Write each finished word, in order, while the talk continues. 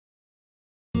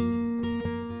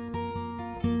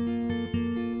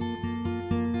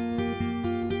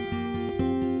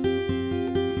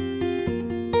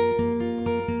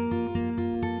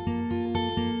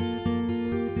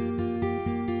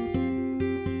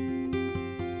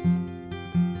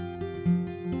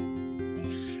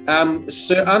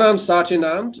Sir Anand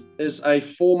Satyanand is a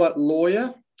former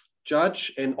lawyer,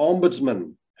 judge, and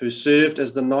ombudsman who served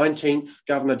as the 19th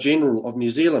Governor General of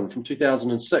New Zealand from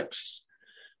 2006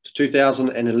 to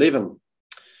 2011.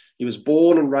 He was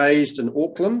born and raised in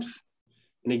Auckland,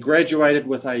 and he graduated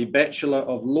with a Bachelor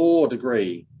of Law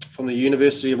degree from the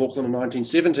University of Auckland in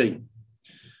 1970.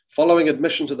 Following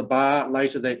admission to the bar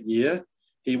later that year,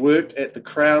 he worked at the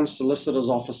Crown Solicitor's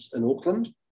Office in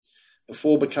Auckland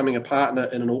before becoming a partner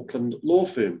in an Auckland law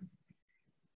firm.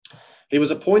 He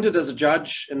was appointed as a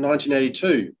judge in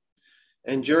 1982,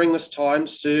 and during this time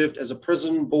served as a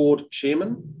prison board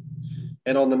chairman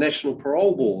and on the National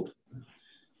Parole Board.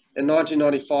 In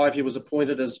 1995, he was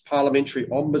appointed as parliamentary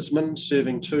ombudsman,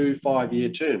 serving 2 5-year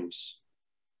terms.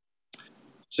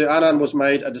 Sir Anand was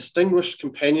made a Distinguished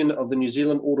Companion of the New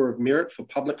Zealand Order of Merit for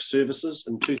Public Services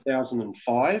in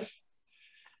 2005.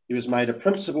 He was made a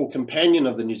Principal Companion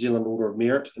of the New Zealand Order of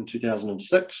Merit in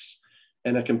 2006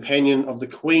 and a Companion of the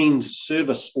Queen's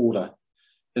Service Order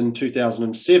in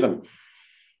 2007.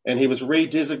 And he was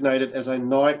redesignated as a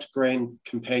Knight Grand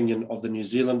Companion of the New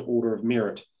Zealand Order of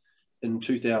Merit in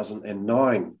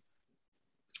 2009.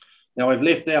 Now, I've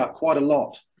left out quite a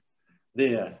lot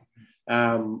there.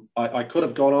 I could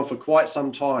have gone on for quite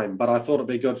some time, but I thought it'd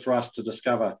be good for us to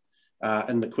discover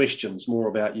in the questions more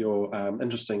about your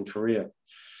interesting career.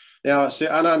 Now, Sir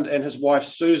Anand and his wife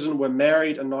Susan were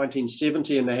married in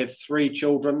 1970, and they have 3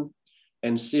 children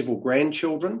and several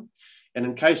grandchildren. And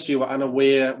in case you are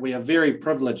unaware, we are very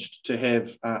privileged to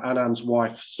have Anand's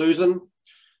wife Susan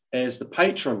as the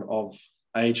patron of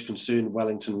Age Concerned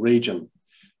Wellington Region.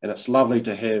 And it's lovely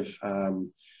to have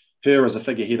her as a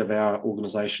figurehead of our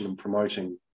organisation in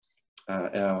promoting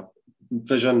our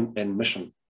vision and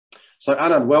mission. So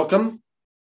Anand, welcome.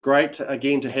 Great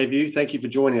again to have you. Thank you for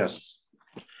joining us.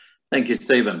 Thank you,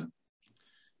 Stephen.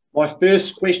 My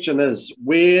first question is,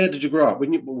 where did you grow up?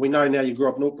 We know now you grew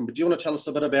up in Auckland, but do you want to tell us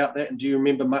a bit about that, and do you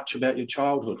remember much about your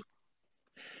childhood?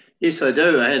 Yes, I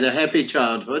do. I had a happy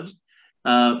childhood.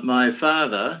 My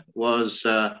father was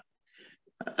a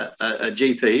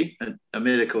GP, a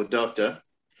medical doctor,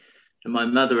 and my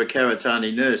mother a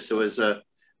Karatani nurse. There was a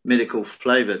medical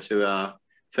flavour to our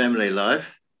family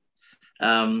life.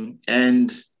 And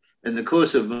in the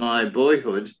course of my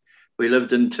boyhood, we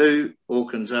lived in 2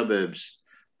 Auckland suburbs,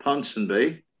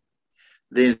 Ponsonby,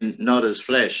 then not as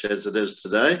flash as it is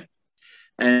today,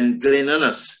 and Glen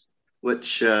Innes,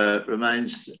 which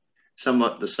remains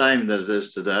somewhat the same that it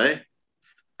is today.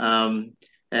 And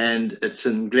it's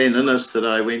in Glen Innes that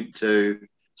I went to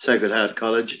Sacred Heart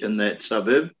College in that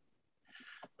suburb.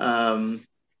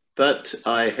 But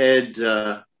I had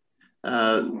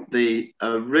the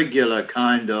regular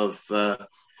kind of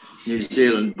New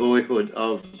Zealand boyhood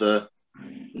of the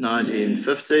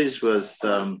 1950s with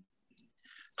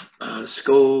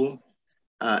school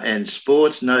and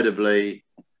sport, notably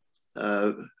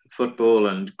football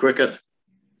and cricket.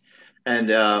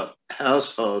 And our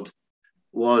household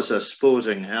was a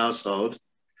sporting household.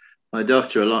 My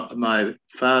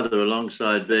father,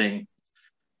 alongside being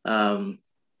a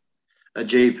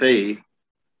GP,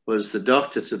 was the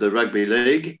doctor to the rugby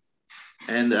league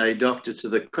and a doctor to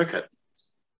the cricket.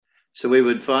 So we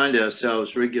would find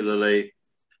ourselves regularly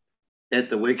at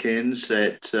the weekends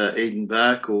at Eden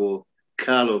Park or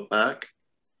Carlo Park.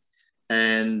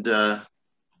 And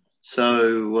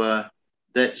so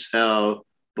that's how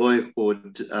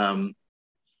boyhood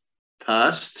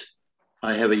passed.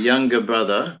 I have a younger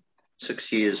brother,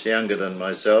 6 years younger than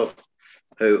myself,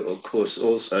 who of course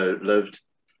also lived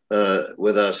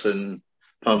with us in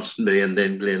Ponsonby and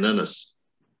then Glen Innes.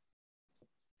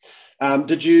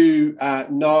 Did you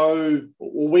know,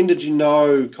 or when did you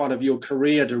know kind of your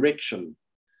career direction?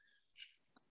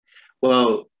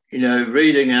 Well, you know,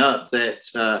 reading out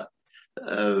that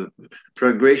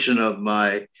progression of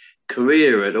my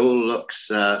career, it all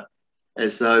looks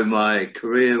as though my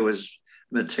career was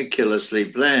meticulously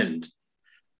planned.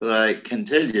 But I can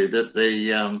tell you that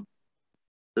the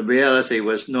reality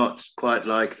was not quite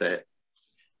like that.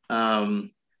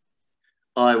 I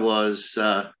was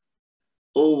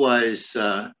always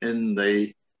in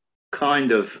the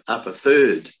kind of upper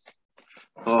third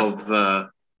of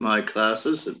my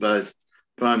classes at both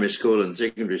primary school and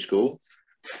secondary school,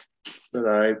 but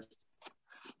I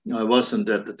wasn't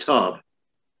at the top.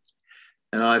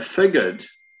 And I figured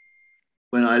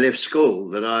when I left school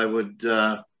that I would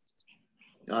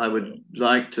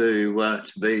like to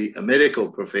be a medical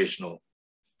professional.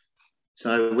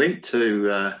 So I went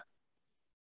to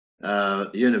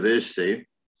university.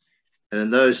 And in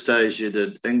those days, you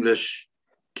did English,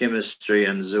 chemistry,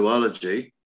 and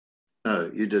zoology.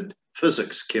 No, you did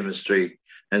physics, chemistry,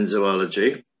 and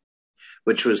zoology.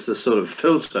 which was the sort of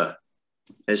filter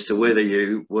as to whether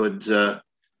you would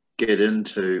get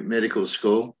into medical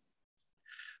school.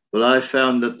 Well, I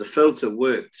found that the filter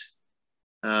worked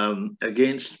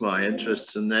against my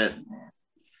interests in that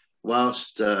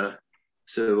whilst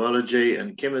zoology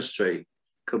and chemistry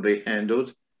could be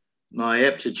handled, my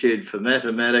aptitude for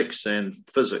mathematics and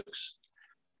physics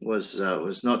was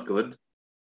not good.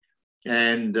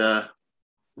 And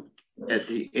at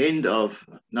the end of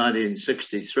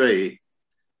 1963,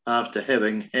 after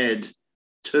having had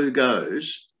 2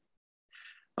 goes,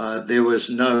 there was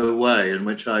no way in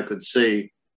which I could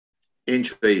see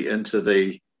entry into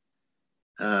the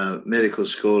medical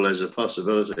school as a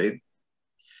possibility.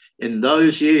 In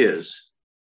those years,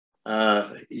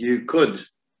 you could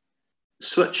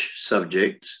switch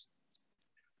subjects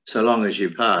so long as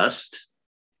you passed,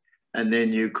 and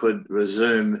then you could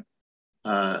resume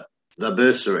the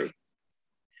bursary.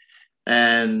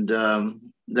 And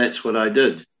that's what I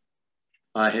did.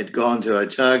 I had gone to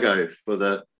Otago for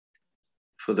the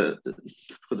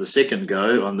second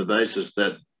go on the basis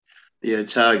that the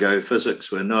Otago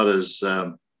physics were not as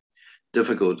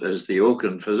difficult as the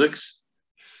Auckland physics,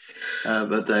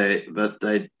 but they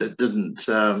didn't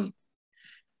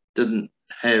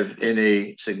have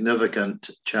any significant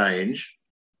change.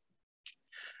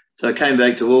 So I came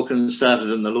back to Auckland and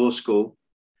started in the law school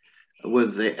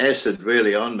with the acid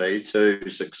really on me to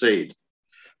succeed.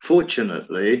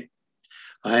 Fortunately,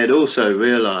 I had also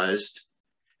realised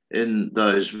in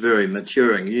those very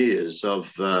maturing years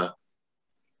of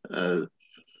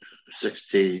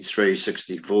 63,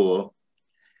 64,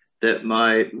 that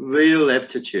my real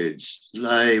aptitudes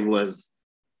lay with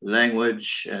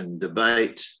language and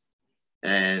debate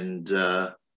and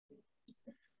a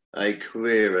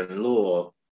career in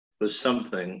law was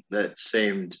something that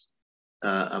seemed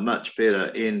a much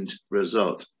better end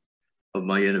result of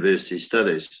my university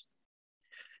studies.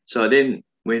 So I then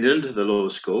went into the law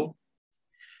school,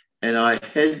 and I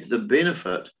had the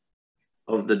benefit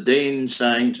of the dean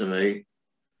saying to me,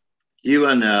 "You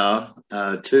are now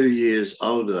 2 years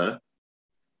older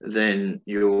than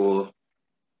your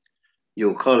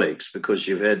colleagues because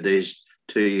you've had these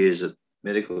 2 years at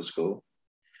medical school.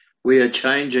 We are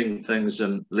changing things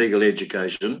in legal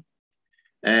education,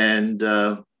 and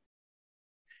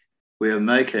we are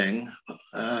making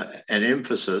an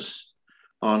emphasis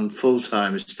on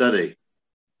full-time study."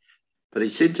 But he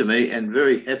said to me, and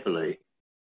very happily,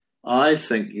 "I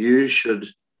think you should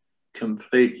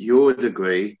complete your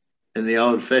degree in the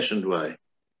old-fashioned way.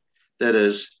 That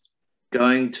is,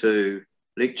 going to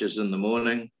lectures in the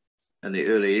morning and the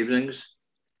early evenings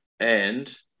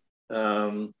and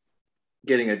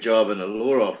getting a job in a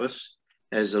law office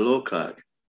as a law clerk."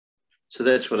 So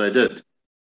that's what I did.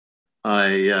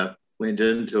 I went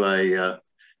into an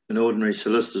ordinary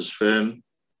solicitor's firm,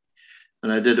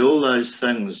 and I did all those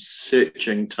things,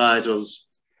 searching titles,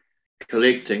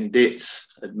 collecting debts,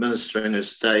 administering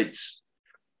estates,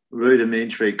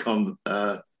 rudimentary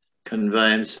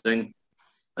conveyancing,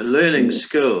 learning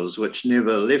skills which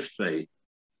never left me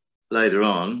later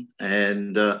on.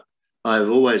 And I've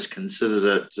always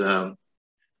considered it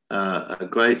a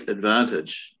great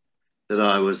advantage that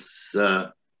I was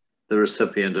the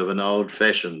recipient of an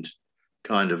old-fashioned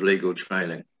kind of legal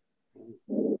training.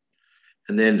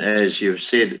 And then, as you've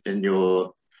said in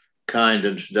your kind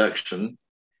introduction,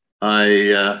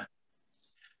 I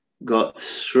got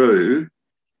through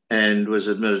and was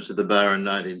admitted to the bar in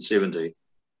 1970.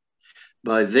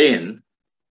 By then,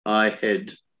 I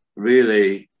had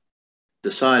really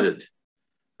decided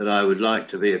that I would like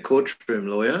to be a courtroom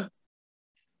lawyer,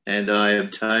 and I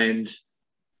obtained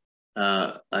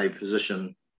a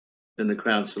position in the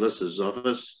Crown Solicitor's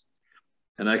Office,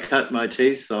 and I cut my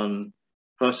teeth on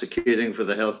prosecuting for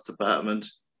the Health Department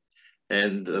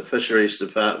and the Fisheries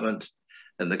Department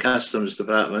and the Customs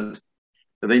Department,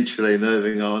 eventually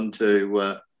moving on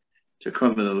to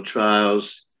criminal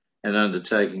trials and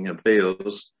undertaking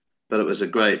appeals. But it was a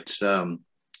great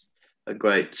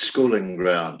schooling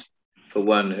ground for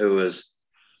one who was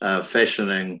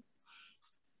fashioning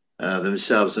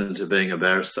themselves into being a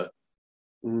barrister.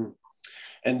 Mm.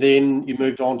 And then you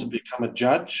moved on to become a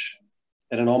judge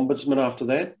and an ombudsman after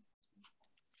that?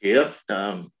 Yeah.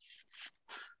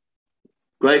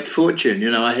 Great fortune. You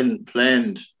know, I hadn't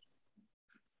planned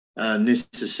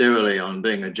necessarily on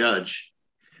being a judge,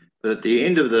 but at the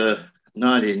end of the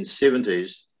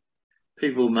 1970s,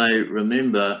 people may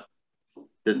remember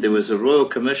that there was a Royal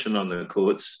Commission on the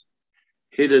courts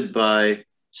headed by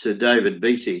Sir David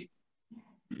Beattie,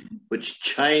 which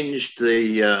changed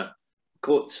the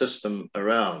court system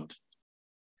around.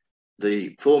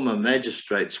 The former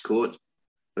Magistrates Court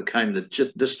became the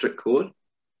District Court,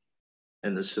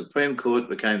 and the Supreme Court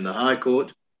became the High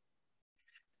Court,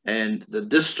 and the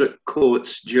District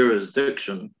Court's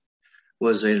jurisdiction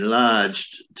was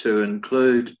enlarged to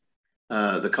include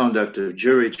the conduct of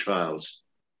jury trials.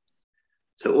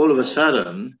 So all of a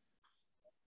sudden,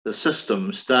 the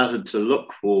system started to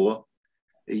look for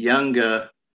younger,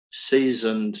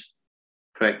 seasoned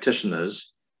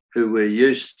practitioners who were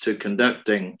used to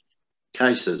conducting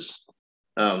cases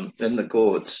in the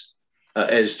courts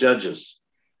as judges.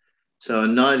 So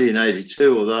in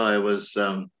 1982, although I was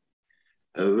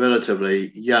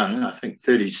relatively young, I think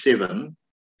 37,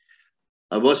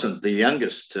 I wasn't the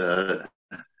youngest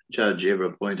judge ever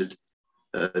appointed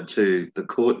to the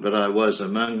court, but I was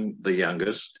among the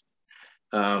youngest.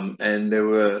 And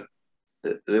there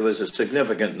was a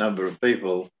significant number of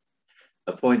people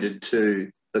appointed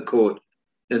to the court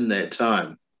in that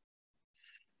time.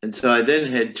 And so I then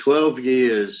had 12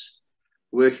 years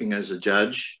working as a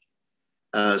judge,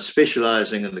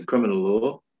 specialising in the criminal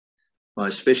law. My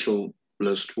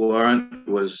specialist warrant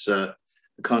was the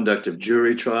conduct of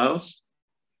jury trials,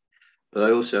 but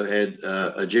I also had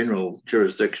a general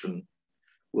jurisdiction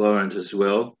warrant as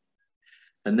well.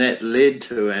 And that led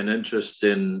to an interest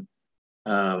in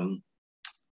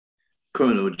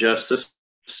criminal justice,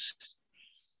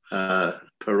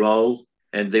 parole,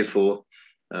 and therefore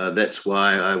that's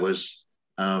why I was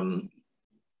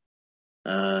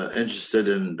interested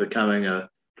in becoming a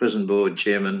prison board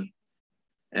chairman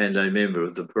and a member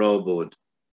of the parole board.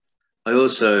 I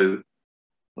also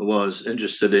was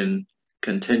interested in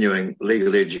continuing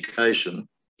legal education,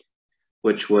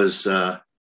 which was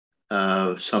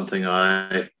something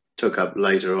I took up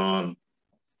later on,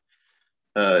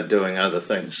 doing other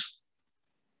things.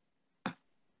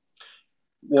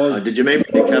 Did you mean me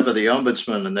to cover the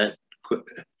ombudsman and that?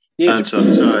 Yeah. I'm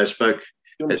sorry, I spoke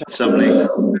suddenly.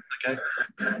 Okay.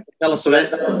 Tell us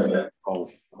about that.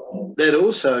 That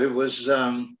also was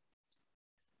an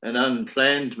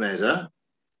unplanned matter.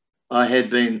 I had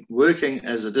been working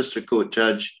as a district court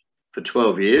judge for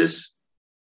 12 years.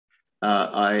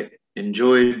 I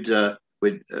enjoyed,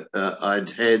 I'd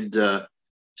had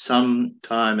some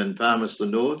time in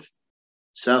Palmerston North,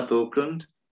 South Auckland,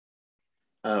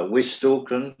 West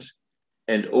Auckland,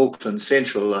 and Auckland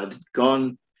Central. I'd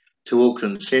gone to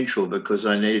Auckland Central because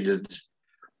I needed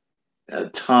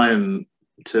time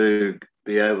to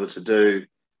be able to do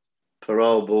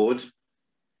parole board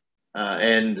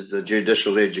and the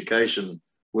judicial education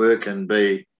work and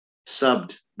be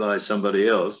subbed by somebody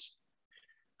else.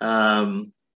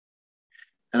 And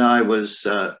I was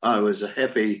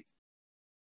happy.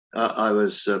 I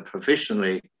was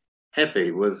professionally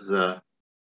happy with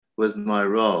my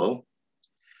role,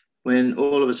 when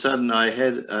all of a sudden I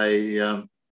had a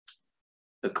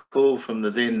call from the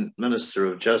then Minister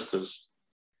of Justice,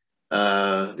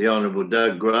 the Honourable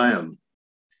Doug Graham,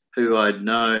 who I'd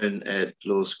known at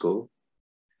law school,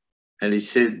 and he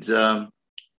said,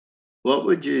 "What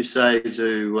would you say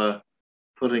to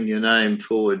putting your name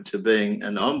forward to being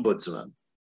an ombudsman?"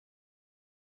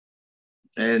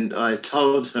 And I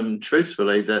told him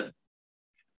truthfully that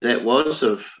that was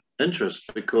of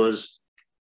interest, because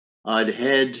I'd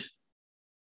had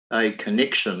a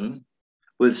connection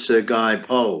with Sir Guy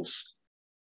Poles,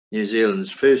 New Zealand's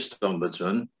first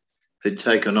ombudsman, who'd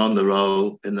taken on the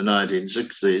role in the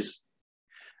 1960s.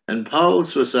 And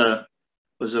Poles was a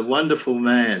wonderful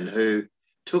man who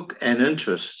took an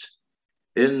interest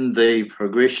in the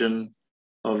progression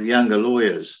of younger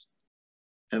lawyers.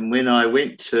 And when I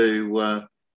went to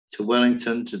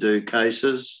Wellington to do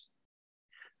cases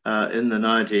in the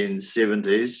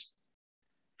 1970s,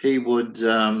 he would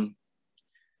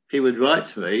write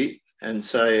to me and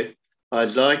say,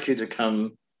 "I'd like you to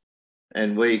come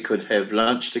and we could have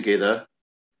lunch together,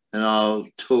 and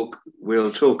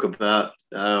we'll talk about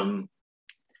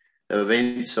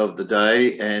events of the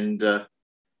day and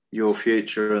your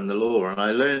future in the law." And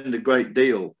I learned a great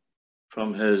deal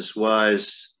from his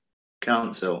wise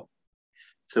counsel.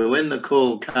 So when the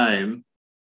call came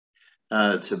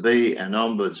to be an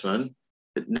ombudsman,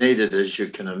 it needed, as you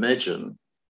can imagine,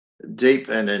 deep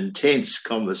and intense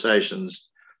conversations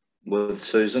with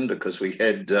Susan, because we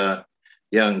had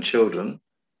young children.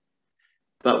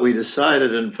 But we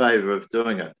decided in favour of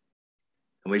doing it.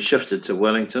 And we shifted to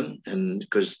Wellington, and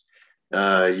because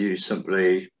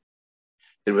it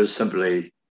was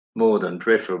simply more than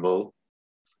preferable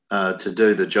to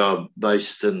do the job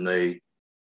based in the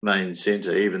main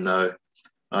centre, even though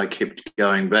I kept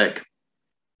going back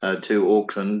to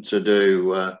Auckland to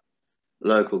do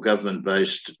local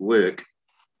government-based work.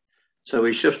 So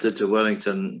we shifted to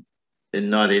Wellington in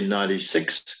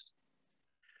 1996.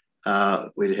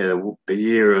 We'd had a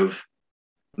year of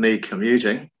me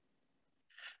commuting,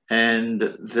 And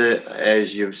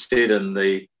as you've said in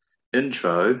the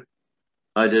intro,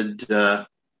 I did 2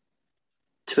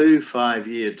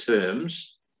 5-year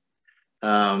terms,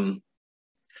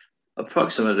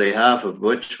 approximately half of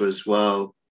which was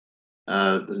while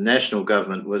the national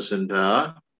government was in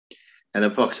power, and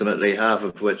approximately half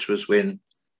of which was when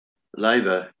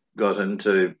Labor got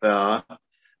into power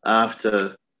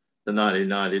after the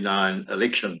 1999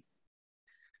 election.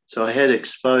 So I had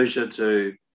exposure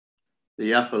to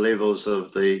the upper levels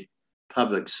of the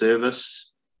public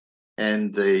service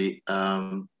and the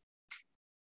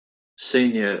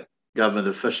senior government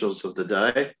officials of the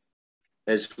day,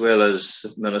 as well as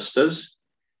ministers,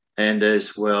 and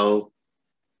as well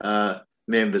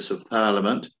members of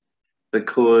parliament,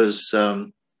 because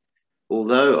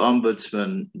although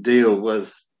ombudsmen deal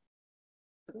with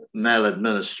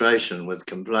maladministration, with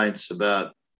complaints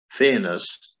about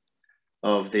fairness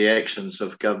of the actions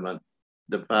of government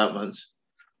departments,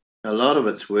 a lot of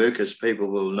its work, as people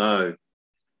will know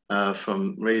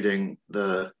from reading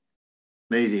the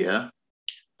media,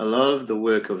 a lot of the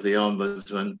work of the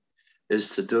ombudsman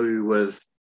is to do with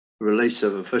release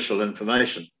of official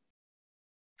information.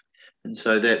 And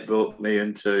so that brought me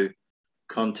into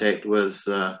contact with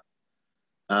a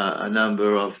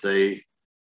number of the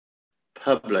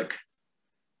public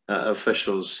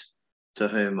officials to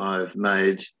whom I've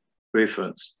made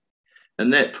reference.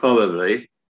 And that probably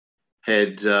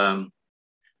had a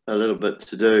little bit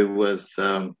to do with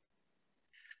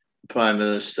Prime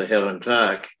Minister Helen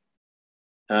Clark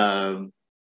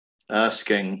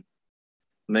asking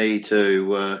me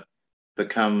to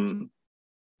become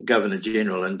Governor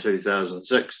General in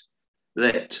 2006.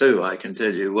 That too, I can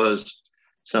tell you, was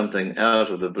something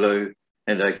out of the blue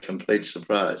and a complete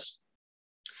surprise.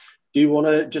 Do you want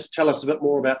to just tell us a bit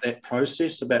more about that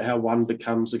process, about how one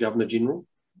becomes a Governor General?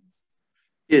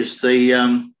 Yes,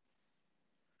 the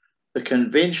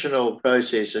conventional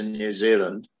process in New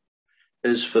Zealand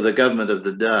is for the government of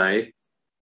the day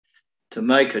to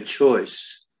make a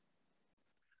choice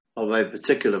of a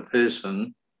particular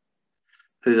person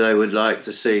who they would like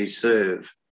to see serve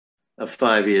a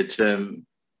 5-year term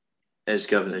as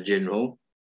Governor General.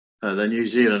 The New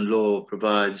Zealand law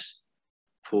provides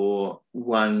for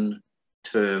one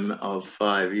term of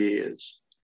 5 years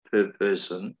per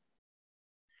person.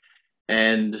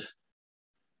 And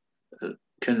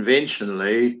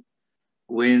conventionally,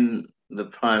 when the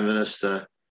Prime Minister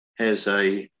has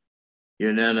a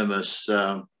unanimous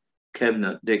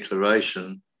cabinet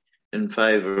declaration in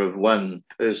favour of one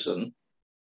person,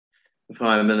 the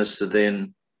Prime Minister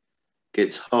then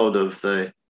gets hold of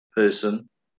the person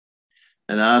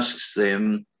and asks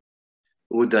them,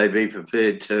 would they be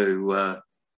prepared to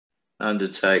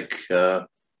undertake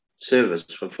service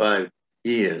for 5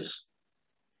 years?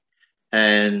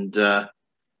 And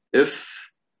if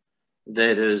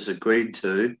that is agreed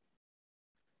to,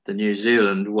 the New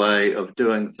Zealand way of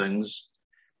doing things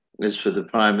is for the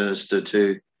Prime Minister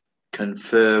to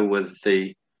confer with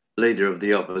the Leader of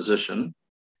the Opposition,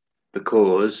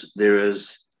 because there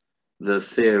is the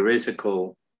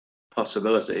theoretical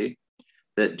possibility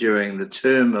that during the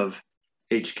term of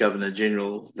each Governor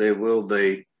General there will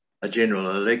be a general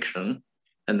election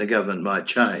and the government might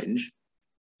change.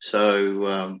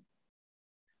 So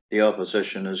the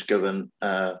opposition is given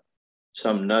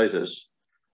some notice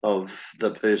of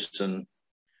the person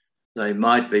they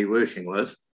might be working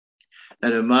with.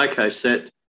 And in my case, that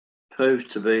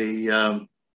proved to be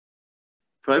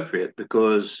appropriate,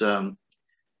 because I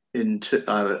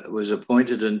was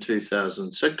appointed in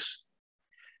 2006,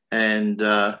 and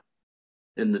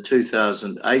in the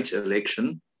 2008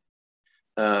 election,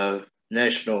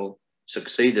 National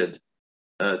succeeded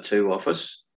to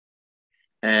office,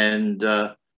 and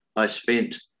I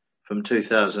spent from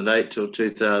 2008 till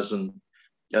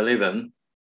 2011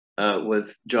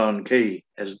 with John Key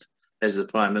as the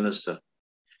Prime Minister.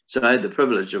 So I had the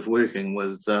privilege of working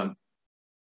with 2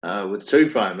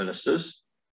 Prime Ministers,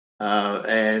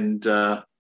 and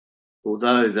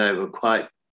although they were quite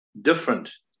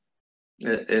different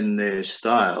in their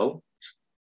style,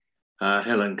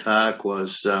 Helen Clark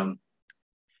was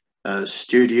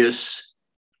studious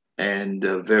and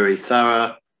very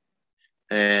thorough,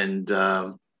 and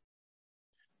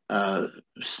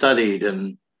studied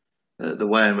in the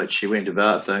way in which she went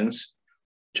about things.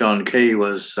 John Key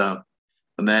was a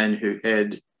man who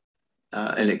had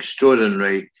an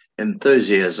extraordinary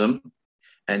enthusiasm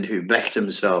and who backed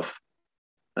himself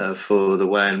for the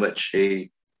way in which he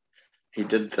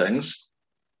did things.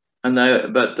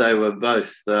 But they were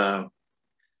both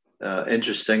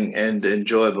interesting and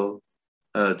enjoyable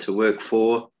to work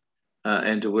for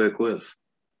and to work with.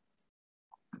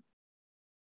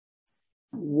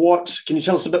 what can you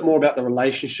tell us a bit more about the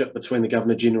relationship between the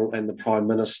Governor General and the Prime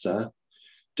Minister?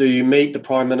 Do you meet the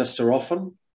Prime Minister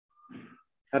often?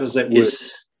 How does that work?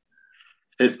 Yes.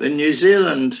 In New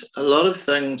Zealand, a lot of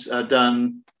things are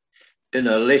done in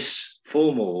a less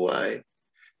formal way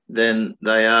than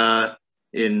they are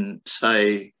in,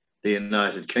 say, the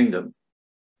United Kingdom.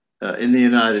 In the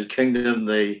United Kingdom,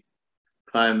 the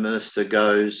Prime Minister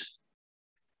goes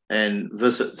and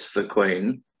visits the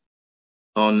Queen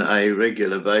on a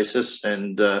regular basis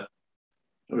and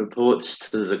reports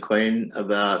to the Queen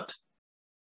about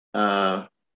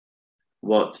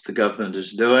what the government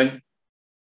is doing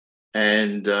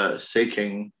and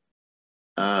seeking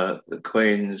the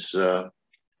Queen's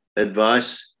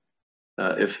advice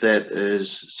if that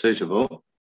is suitable.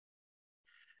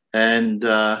 And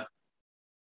that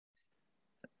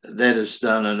is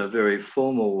done in a very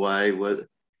formal way with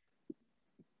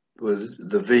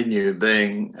the venue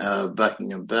being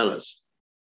Buckingham Palace,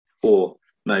 or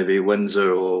maybe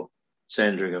Windsor or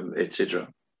Sandringham, etc.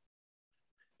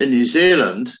 In New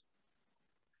Zealand,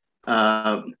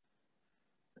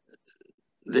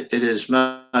 it is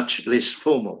much less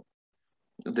formal.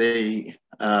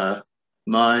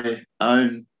 My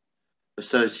own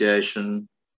association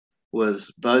with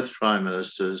both Prime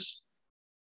Ministers,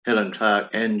 Helen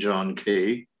Clark and John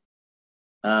Key,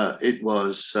 it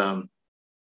was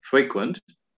frequent,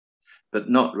 but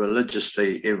not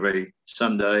religiously every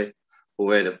Sunday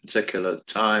or at a particular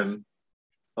time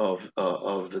of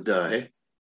the day.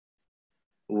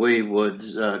 We would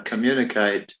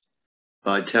communicate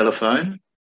by telephone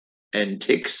and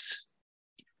text,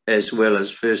 as well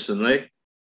as personally.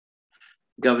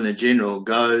 Governor General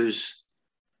goes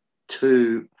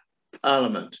to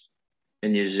Parliament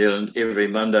in New Zealand every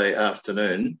Monday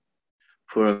afternoon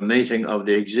for a meeting of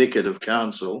the Executive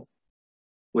Council,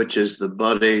 which is the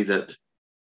body that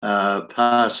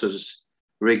passes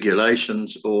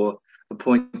regulations or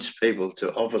appoints people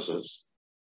to offices,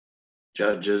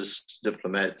 judges,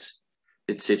 diplomats,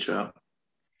 etc.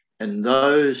 And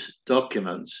those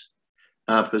documents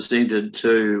are presented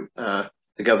to the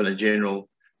Governor General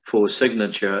for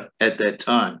signature at that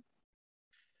time.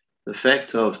 The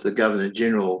fact of the Governor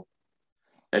General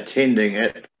attending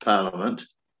at Parliament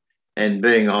and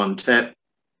being on tap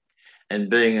and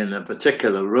being in a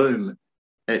particular room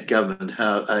at Government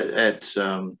House, at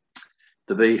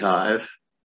the Beehive,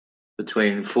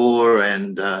 between 4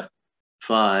 and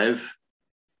 5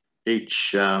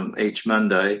 each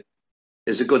Monday,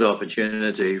 is a good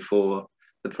opportunity for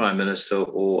the Prime Minister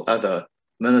or other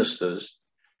ministers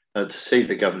to see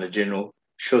the Governor General,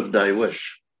 should they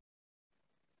wish.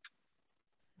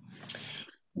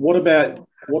 What about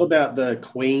the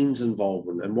Queen's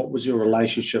involvement, and what was your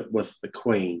relationship with the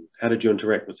Queen? How did you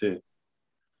interact with her?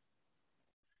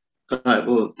 Right,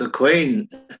 well, the Queen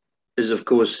is, of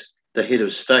course, the head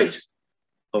of state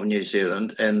of New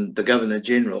Zealand, and the Governor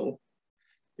General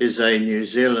is a New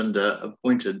Zealander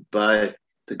appointed by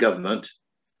the government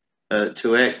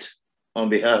to act on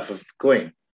behalf of the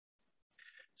Queen.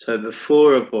 So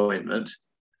before appointment,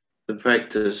 the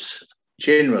practice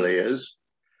generally is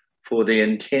for the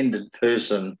intended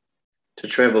person to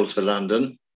travel to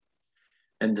London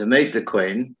and to meet the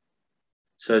Queen,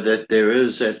 so that there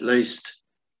is at least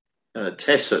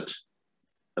tacit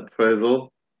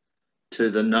approval to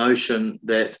the notion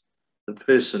that the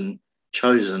person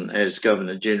chosen as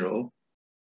Governor General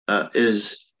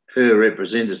is her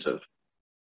representative.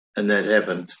 And that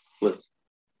happened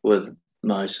with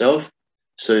myself.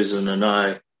 Susan and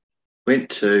I went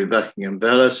to Buckingham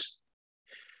Palace.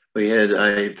 We had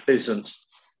a pleasant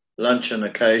luncheon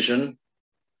occasion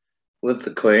with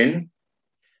the Queen,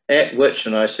 at which,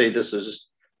 and I see this is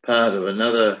part of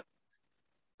another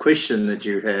question that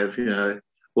you have, you know,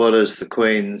 what is the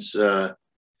Queen's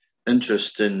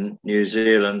interest in New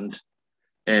Zealand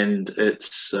and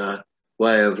its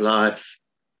way of life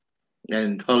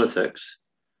and politics?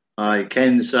 I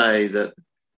can say that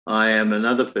I am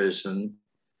another person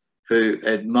who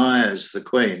admires the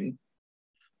Queen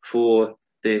for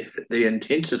the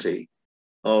intensity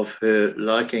of her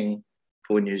liking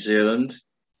for New Zealand,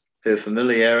 her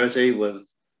familiarity with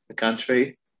the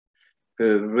country,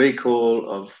 her recall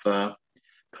of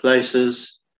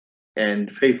places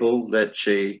and people that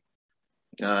she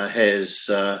has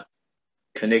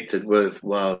connected with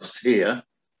whilst here,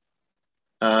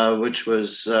 which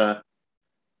was,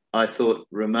 I thought,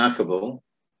 remarkable.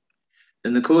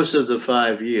 In the course of the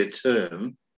 5-year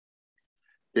term,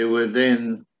 there were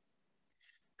then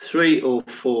 3 or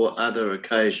 4 other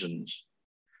occasions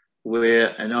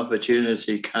where an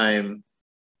opportunity came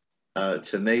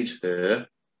to meet her.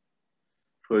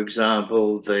 For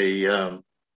example, the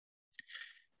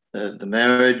the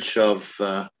marriage of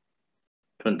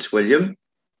Prince William.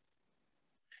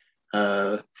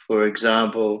 For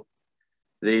example,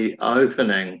 the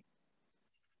opening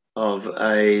of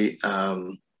a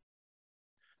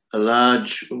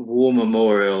large war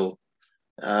memorial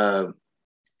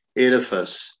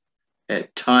edifice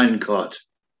at Tynecourt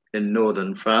in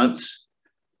northern France,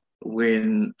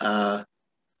 when a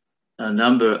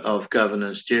number of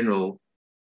governors general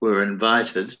were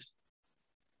invited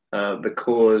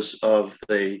because of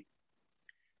the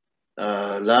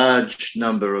large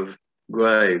number of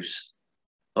graves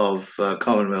of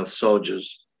Commonwealth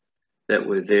soldiers that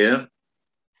were there,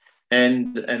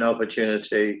 and an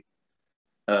opportunity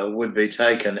would be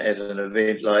taken at an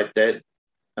event like that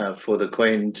for the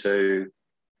Queen to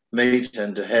meet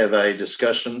and to have a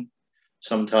discussion,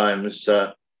 sometimes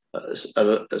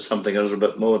something a little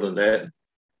bit more than that,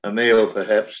 a meal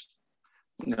perhaps,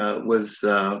 with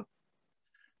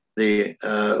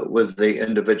the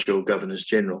individual governors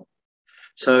general.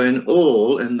 So in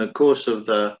all, in the course of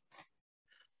the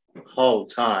whole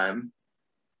time,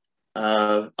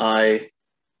 I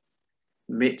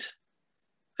met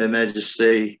Her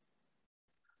Majesty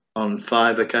on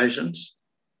 5 occasions.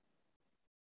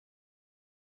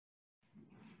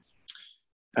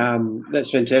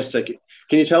 That's fantastic.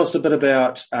 Can you tell us a bit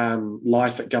about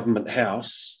life at Government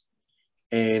House,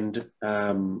 and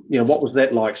what was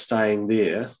that like staying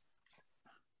there?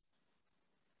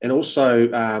 And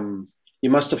also, you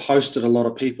must have hosted a lot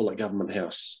of people at Government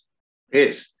House.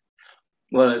 Yes.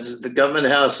 Well, the Government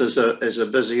House is a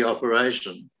busy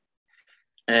operation,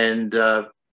 and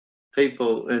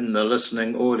people in the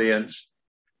listening audience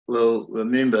will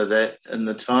remember that in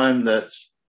the time that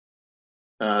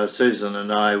Susan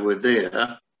and I were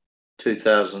there,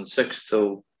 2006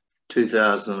 till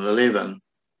 2011,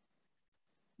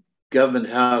 Government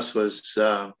House was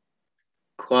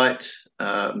quite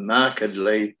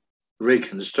markedly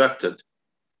reconstructed.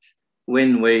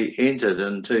 When we entered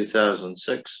in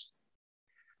 2006,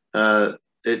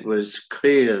 it was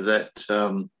clear that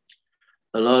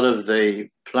a lot of the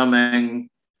plumbing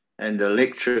and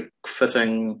electric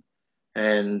fitting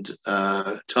and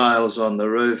tiles on the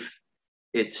roof,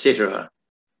 etc.,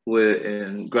 were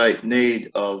in great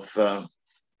need of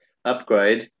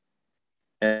upgrade,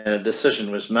 and a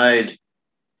decision was made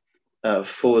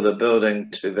for the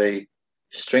building to be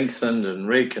strengthened and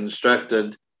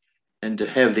reconstructed, and to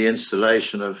have the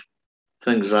installation of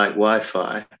things like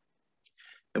Wi-Fi.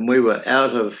 And we were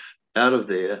out of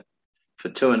there for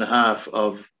 2.5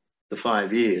 of the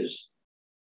 5 years.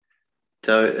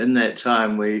 So in that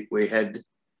time, we had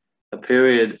a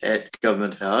period at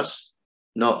Government House,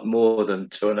 not more than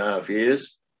 2.5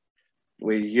 years.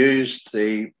 We used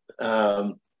the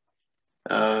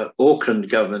Auckland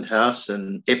Government House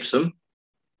in Epsom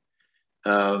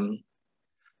a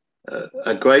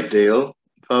great deal,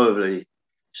 probably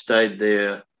stayed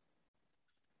there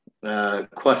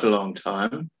quite a long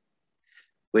time.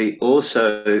 We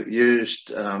also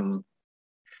used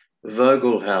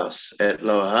Vogel House at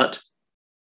Lower Hutt,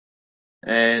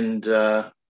 and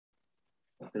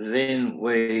then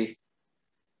we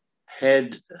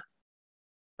had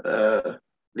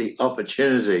the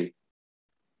opportunity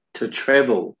to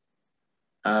travel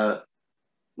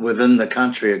within the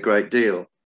country a great deal.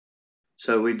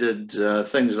 So we did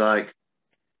things like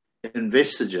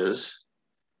investitures,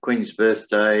 Queen's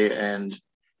Birthday and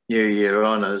New Year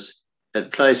honours,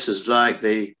 at places like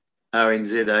the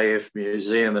RNZAF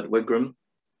Museum at Wigram,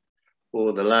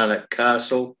 or the Larnac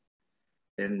Castle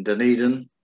in Dunedin,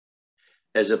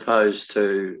 as opposed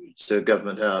to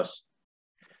Government House.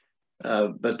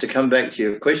 But to come back to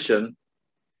your question,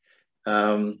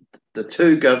 the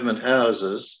two government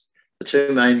houses, the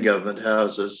two main government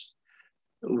houses,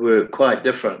 were quite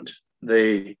different.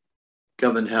 The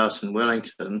Government House in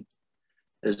Wellington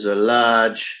is a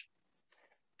large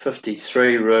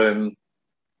 53-room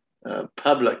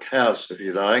public house, if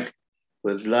you like,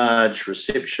 with large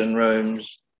reception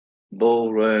rooms,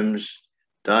 ballrooms,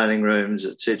 dining rooms,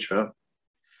 etc.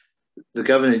 The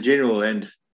Governor General and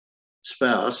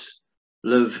spouse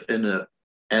live in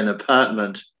an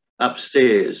apartment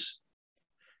upstairs,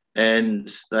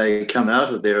 and they come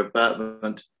out of their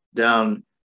apartment down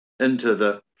into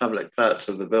the public parts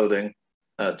of the building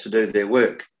to do their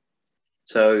work.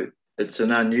 So it's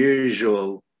an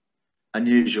unusual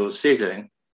setting.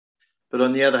 But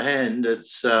on the other hand,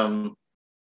 it's a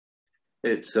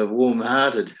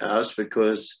warm-hearted house,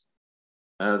 because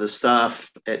the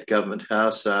staff at Government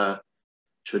House are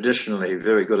traditionally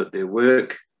very good at their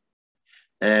work,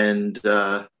 and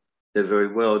they're very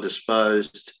well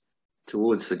disposed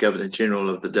towards the Governor General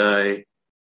of the day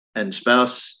and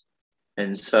spouse.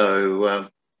 And so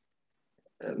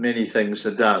many things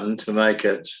are done to make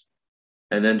it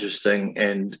an interesting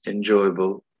and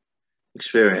enjoyable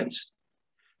experience.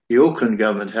 The Auckland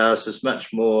Government House is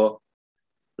much more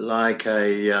like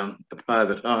a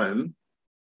private home,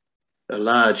 a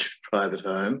large private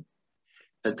home,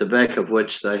 at the back of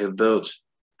which they have built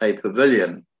a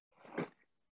pavilion.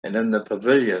 And in the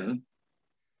pavilion,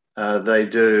 they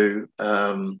do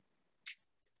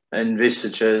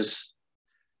investitures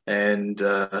and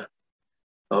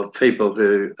of people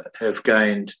who have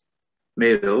gained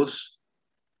medals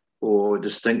or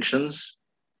distinctions,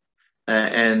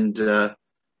 and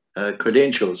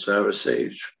credentials are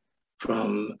received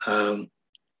from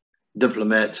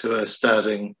diplomats who are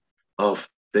starting off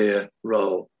their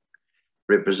role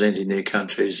representing their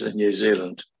countries in New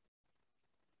Zealand.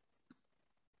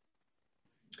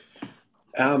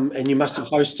 And you must have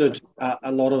hosted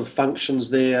a lot of functions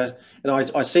there.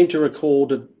 And I seem to recall,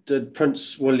 did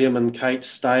Prince William and Kate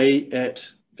stay at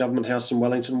Government House in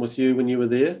Wellington with you when you were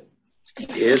there?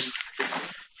 Yes,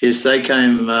 yes, they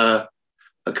came a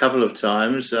couple of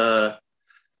times.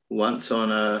 Once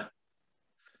on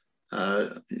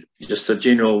just a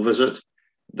general visit,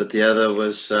 but the other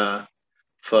was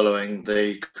following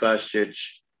the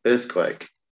Christchurch earthquake,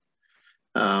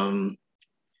 and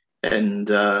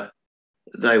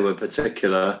they were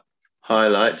particular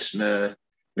highlights.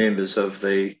 Members of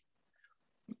the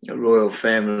royal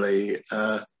family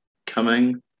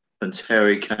coming. Prince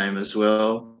Harry came as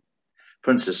well.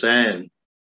 Princess Anne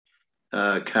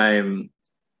came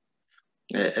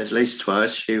at least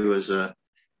twice. She was a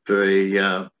very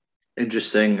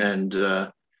interesting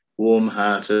and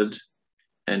warm-hearted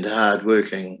and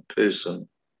hard-working person.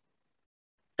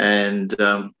 And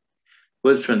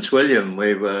with Prince William,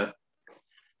 we were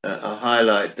a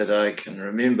highlight that I can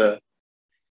remember.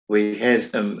 We had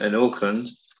him in Auckland,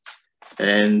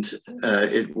 and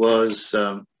it was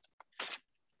the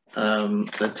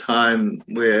time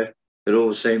where it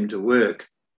all seemed to work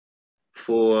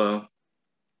for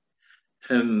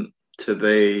him to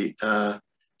be to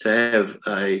have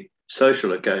a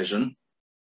social occasion,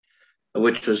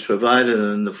 which was provided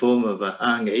in the form of a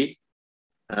hangi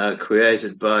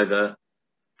created by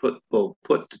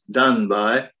done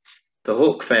by the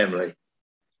Hawke family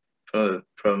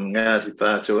from Ngāti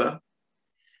Whātua,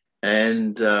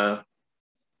 and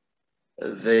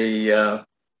the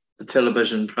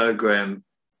television program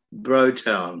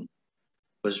Brotown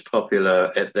was popular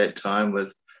at that time,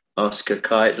 with Oscar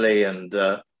Kitely and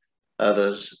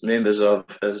others, members of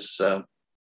his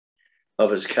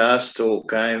cast, all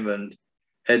came and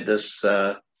had this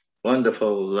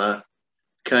wonderful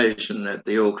occasion at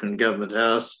the Auckland Government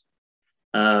House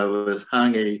with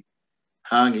hangi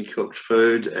cooked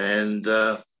food and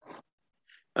a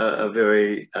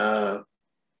very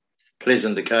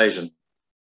pleasant occasion.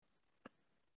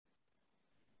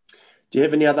 Do you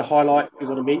have any other highlight you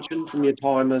want to mention from your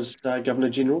time as Governor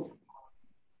General?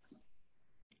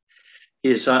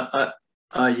 Yes,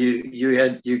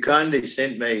 you kindly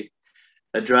sent me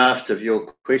a draft of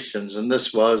your questions, and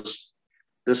this was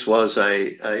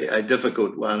a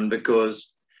difficult one,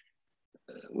 because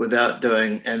without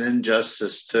doing an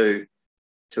injustice to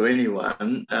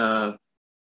anyone,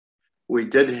 we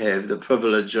did have the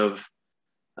privilege of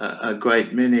a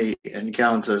great many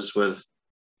encounters with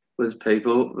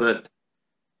people. But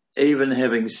even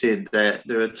having said that,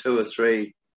 there are two or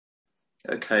three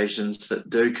occasions that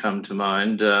do come to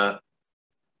mind. The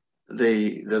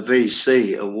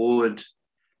VC award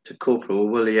to Corporal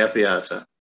Willie Apiata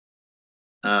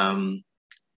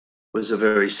was a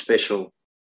very special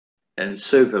and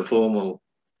super formal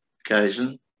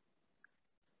occasion.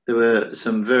 There were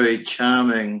some very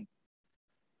charming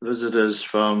visitors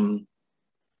from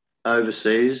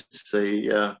overseas.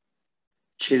 The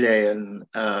Chilean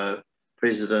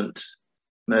President,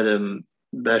 Madame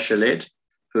Bachelet,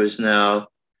 who is now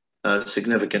a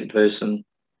significant person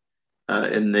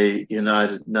in the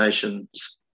United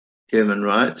Nations Human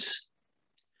Rights.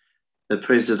 The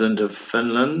President of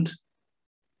Finland,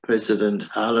 President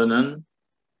Halonen,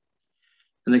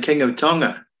 and the King of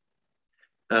Tonga,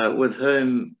 with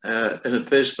whom, in a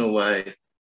personal way,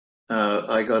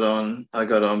 I got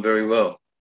on very well.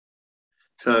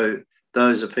 So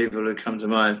those are people who come to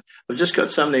mind. I've just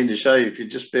got something to show you, if you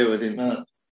just bear with me a minute.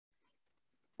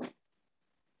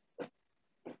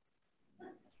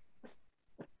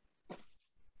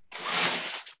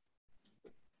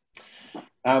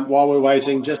 While we're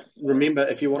waiting, just remember,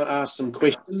 if you want to ask some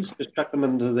questions, just chuck them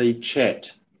into the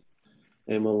chat,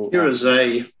 and we'll. Here is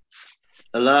a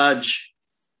large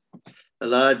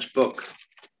book,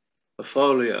 a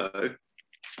folio.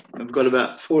 I've got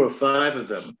about 4 or 5 of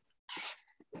them,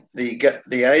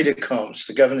 the aides-de-camps,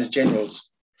 the Governor General's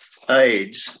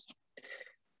aides,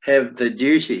 have the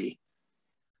duty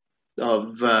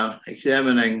of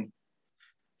examining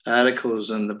articles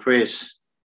in the press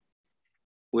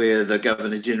where the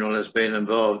Governor General has been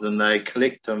involved, and they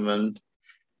collect them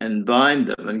and bind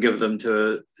them and give them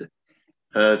to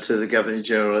the Governor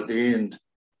General at the end.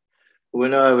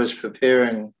 When I was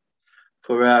preparing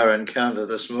for our encounter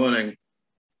this morning,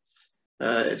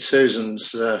 at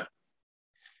Susan's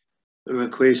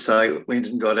request, I went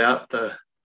and got out the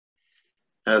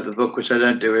book, which I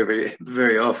don't do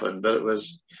very often, but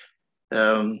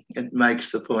it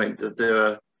makes the point that there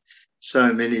are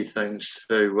so many things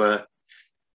to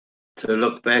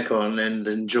look back on and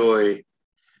enjoy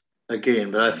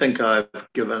again. But I think I've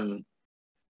given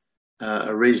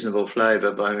a reasonable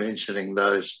flavour by mentioning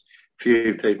those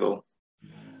few people.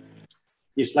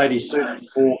 Yes, Lady Sue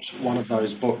brought one of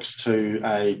those books to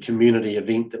a community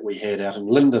event that we had out in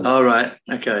Linden. Oh, right,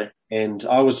 okay. And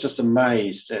I was just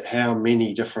amazed at how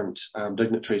many different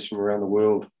dignitaries from around the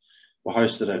world were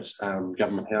hosted at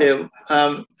Government House.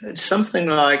 Yeah, it's something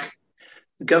like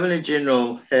the Governor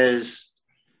General has,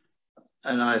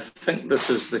 and I think this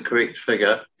is the correct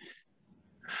figure,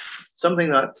 something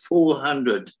like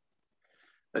 400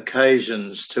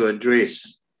 occasions to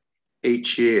address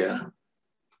each year.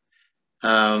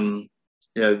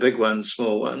 Big ones,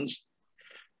 small ones,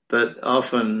 but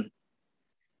often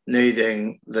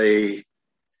needing the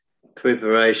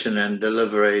preparation and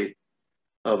delivery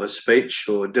of a speech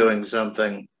or doing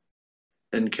something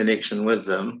in connection with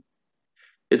them.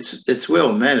 It's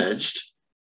well managed,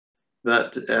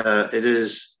 but it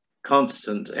is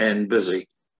constant and busy.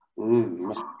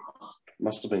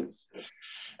 Must have been.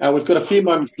 We've got a few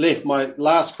moments left. My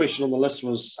last question on the list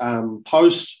was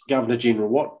post-Governor General.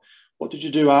 What did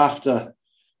you do after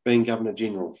being Governor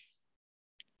General?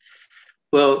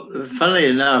 Well, funnily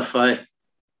enough,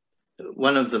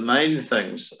 one of the main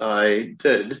things I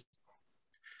did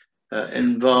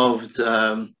involved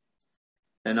an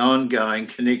ongoing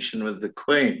connection with the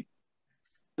Queen,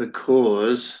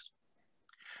 because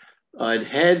I'd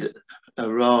had a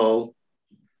role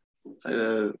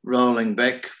rolling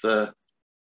back the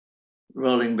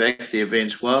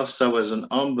events whilst I was an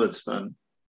ombudsman.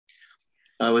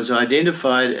 I was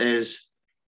identified as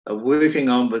a working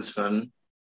ombudsman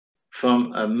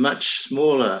from a much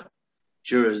smaller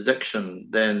jurisdiction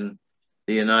than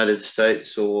the United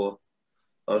States or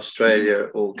Australia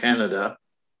or Canada.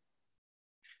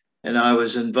 And I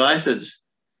was invited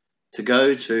to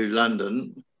go to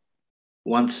London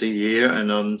once a year,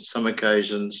 and on some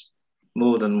occasions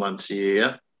more than once a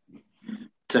year,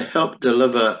 to help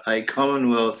deliver a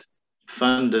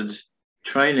Commonwealth-funded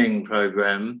training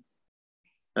program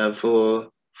for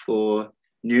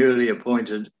newly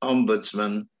appointed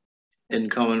ombudsmen in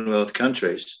Commonwealth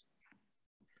countries.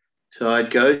 So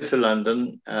I'd go to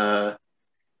London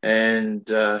and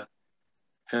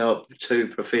help two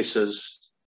professors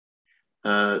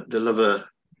deliver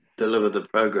the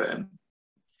program,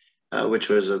 which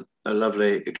was a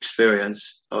lovely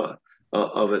experience of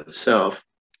itself.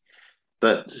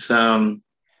 But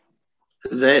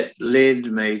that led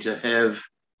me to have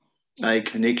a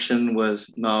connection with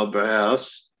Marlborough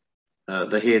House,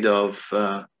 the head of,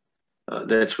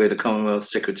 that's where the Commonwealth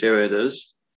Secretariat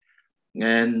is.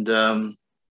 And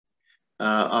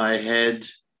I had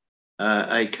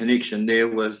a connection there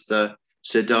with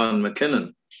Sir Don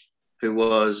McKinnon, who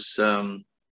was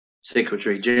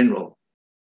Secretary General.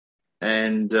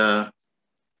 And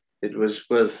it was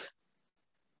with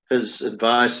his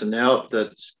advice and help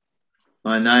that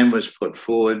my name was put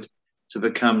forward to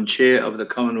become chair of the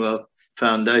Commonwealth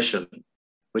Foundation,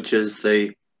 which is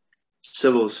the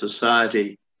civil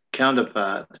society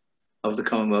counterpart of the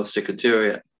Commonwealth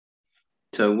Secretariat.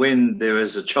 So when there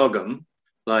is a CHOGM,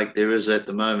 like there is at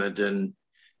the moment in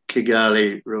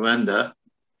Kigali, Rwanda,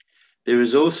 there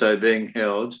is also being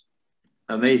held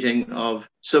a meeting of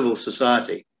civil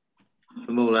society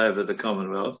from all over the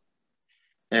Commonwealth.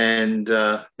 And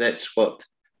that's what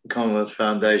the Commonwealth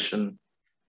Foundation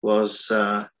was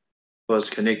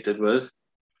connected with.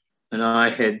 And I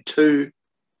had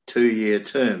two-year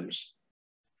terms,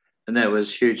 and that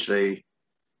was hugely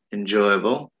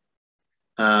enjoyable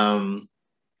and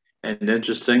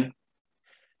interesting.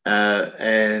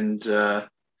 And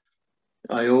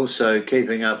I also,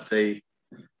 keeping up the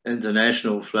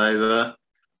international flavour,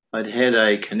 I'd had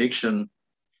a connection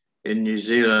in New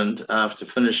Zealand after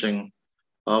finishing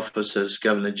office as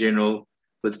Governor General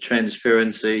with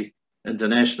Transparency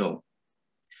International,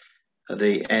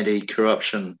 the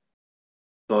anti-corruption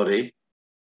body.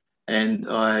 And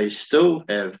I still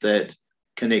have that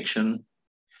connection,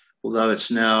 although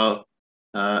it's now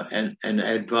an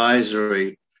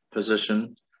advisory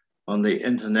position on the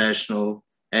International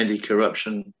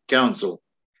Anti-Corruption Council.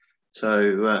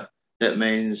 So that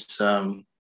means,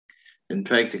 in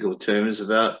practical terms,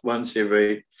 about once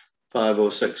every 5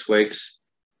 or 6 weeks,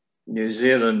 New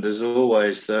Zealand is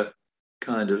always the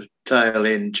kind of tail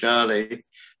end Charlie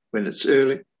when it's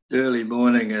early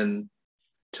morning in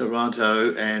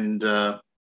Toronto and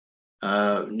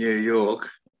New York.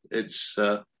 It's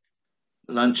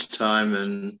lunchtime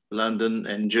in London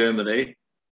and Germany,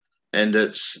 and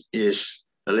it's, yes,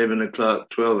 11 o'clock,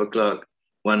 12 o'clock,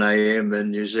 1 a.m.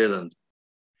 in New Zealand.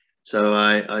 So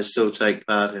I still take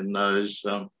part in those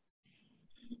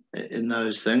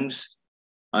things.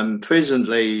 I'm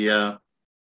presently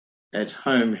at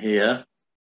home here,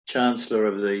 Chancellor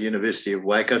of the University of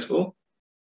Waikato,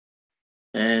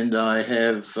 and I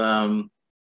have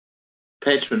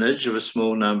patronage of a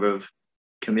small number of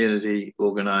community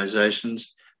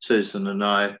organisations. Susan and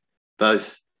I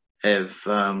both have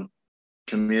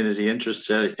community interests,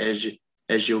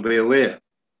 as you'll be aware.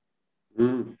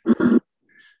 Mm.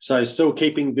 So still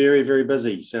keeping very, very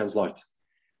busy, sounds like.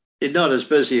 Not as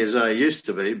busy as I used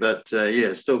to be, but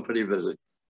yeah, still pretty busy.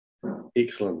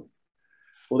 Excellent.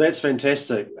 Well, that's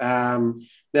fantastic. Now,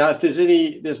 if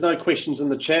there's no questions in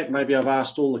the chat, maybe I've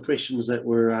asked all the questions that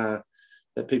were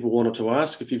that people wanted to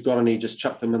ask. If you've got any, just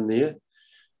chuck them in there.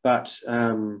 But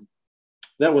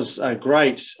that was a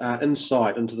great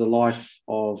insight into the life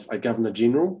of a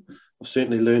Governor-General. I've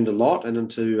certainly learned a lot, and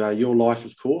into your life,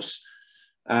 of course.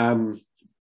 There's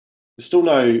still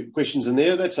no questions in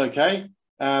there. That's okay.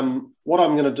 What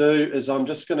I'm going to do is I'm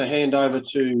just going to hand over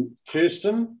to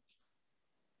Kirsten,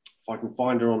 if I can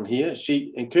find her on here.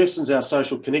 Kirsten's our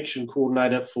social connection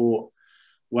coordinator for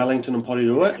Wellington and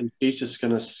Porirua, and she's just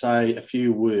going to say a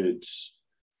few words.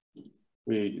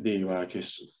 There you are,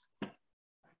 Kirsten.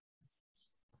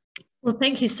 Well,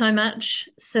 thank you so much,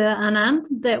 Sir Anand.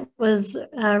 That was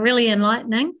really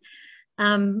enlightening.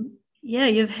 Yeah,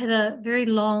 you've had a very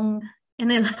long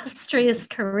and illustrious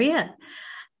career.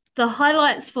 The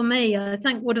highlights for me, I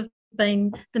think, would have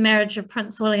been the marriage of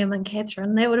Prince William and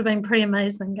Catherine. That would have been pretty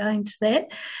amazing going to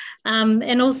that.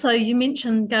 And also you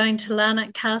mentioned going to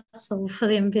Larnac Castle for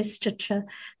the investiture.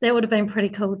 That would have been pretty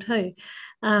cool too.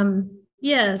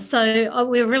 Yeah, so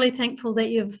we're really thankful that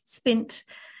you've spent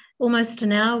almost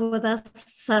an hour with us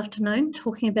this afternoon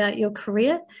talking about your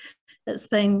career. It's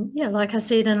been, yeah, like I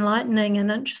said, enlightening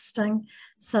and interesting.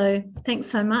 So thanks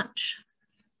so much.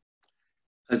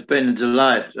 It's been a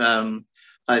delight.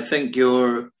 I think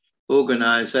your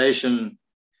organisation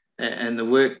and the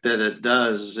work that it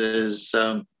does is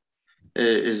of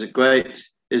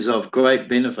great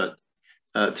benefit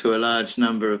to a large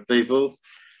number of people,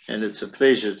 and it's a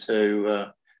pleasure to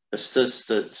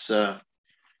assist its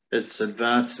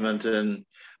advancement in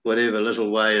whatever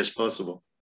little way is possible.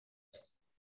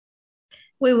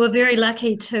 We were very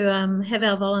lucky to have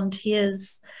our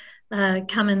volunteers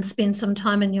come and spend some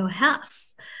time in your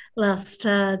house last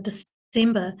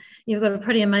December. You've got a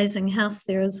pretty amazing house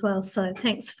there as well, so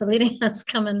thanks for letting us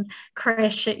come and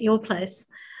crash at your place.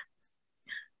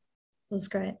 It was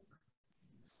great.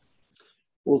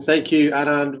 Well, thank you,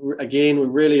 Anand. Again, we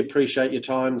really appreciate your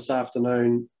time this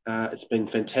afternoon. It's been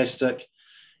fantastic.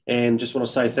 And just want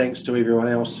to say thanks to everyone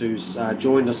else who's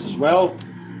joined us as well.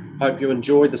 Hope you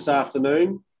enjoyed this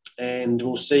afternoon, and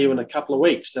we'll see you in a couple of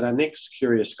weeks at our next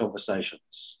Curious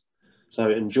Conversations. So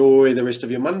enjoy the rest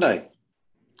of your Monday.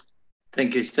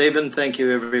 Thank you, Stephen. Thank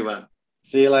you, everyone.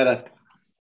 See you later.